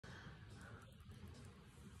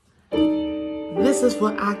This is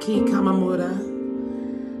for Aki Kamamura.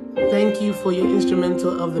 Thank you for your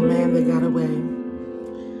instrumental of The Man That Got Away.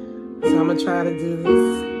 So I'm going to try to do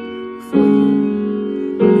this for you.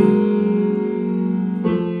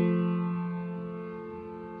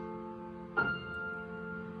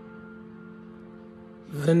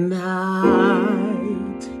 The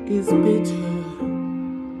night is bitter.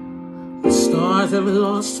 The stars have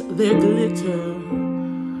lost their glitter.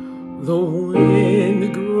 The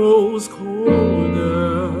wind grows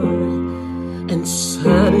colder, and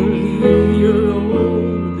suddenly you're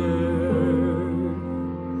older.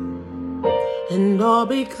 And all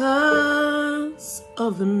because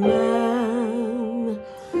of the man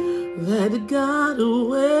that got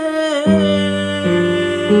away.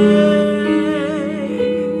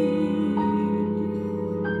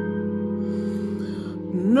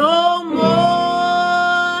 No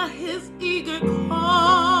more his eager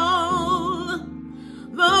call,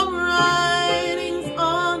 the writings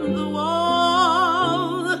on the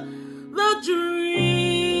wall, the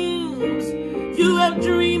dreams you have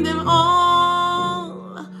dreamed them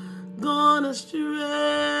all gone astray.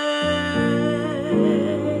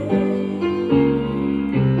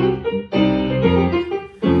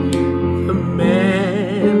 The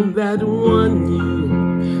man that won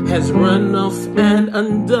you has run off and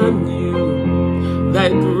undone you.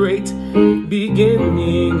 That great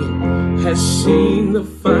beginning has seen the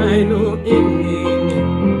final ending.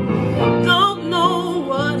 Don't know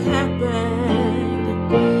what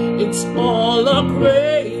happened, it's all a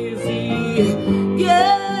crazy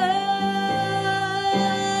game.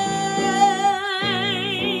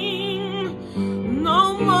 No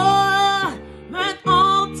more that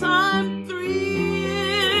all-time thrill,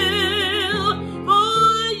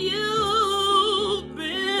 for you've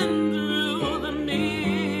been through the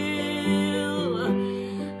mill,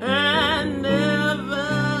 and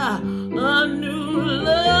never a new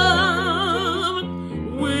love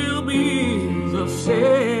will be the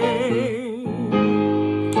same.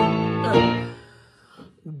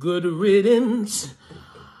 Good riddance,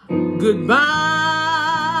 goodbye.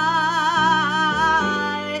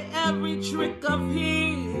 Every trick of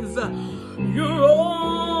his you're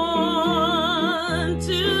on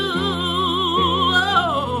to.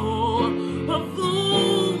 Oh, but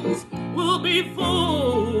fools will be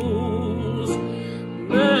fools,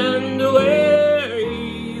 and where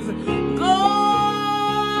he's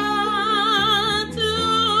gone to,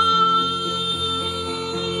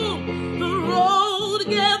 the road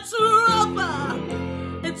gets rougher,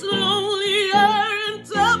 it's lonelier and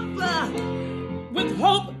tougher. With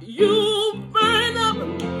hope you burn up,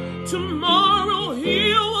 tomorrow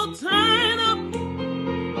he will turn up.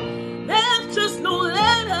 There's just no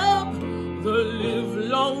let up, the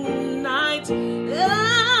livelong night and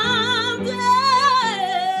day.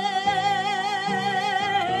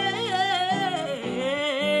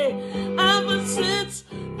 Ever since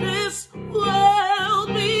this world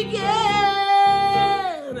began,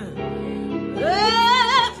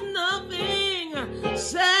 there's nothing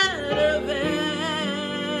sadder than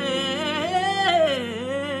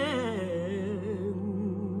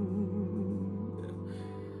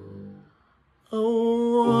a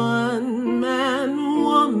one-man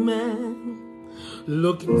woman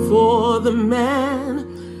looking for the man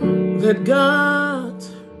that got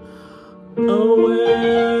away.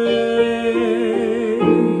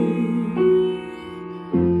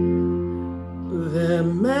 The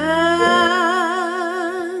man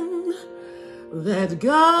that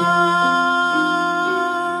got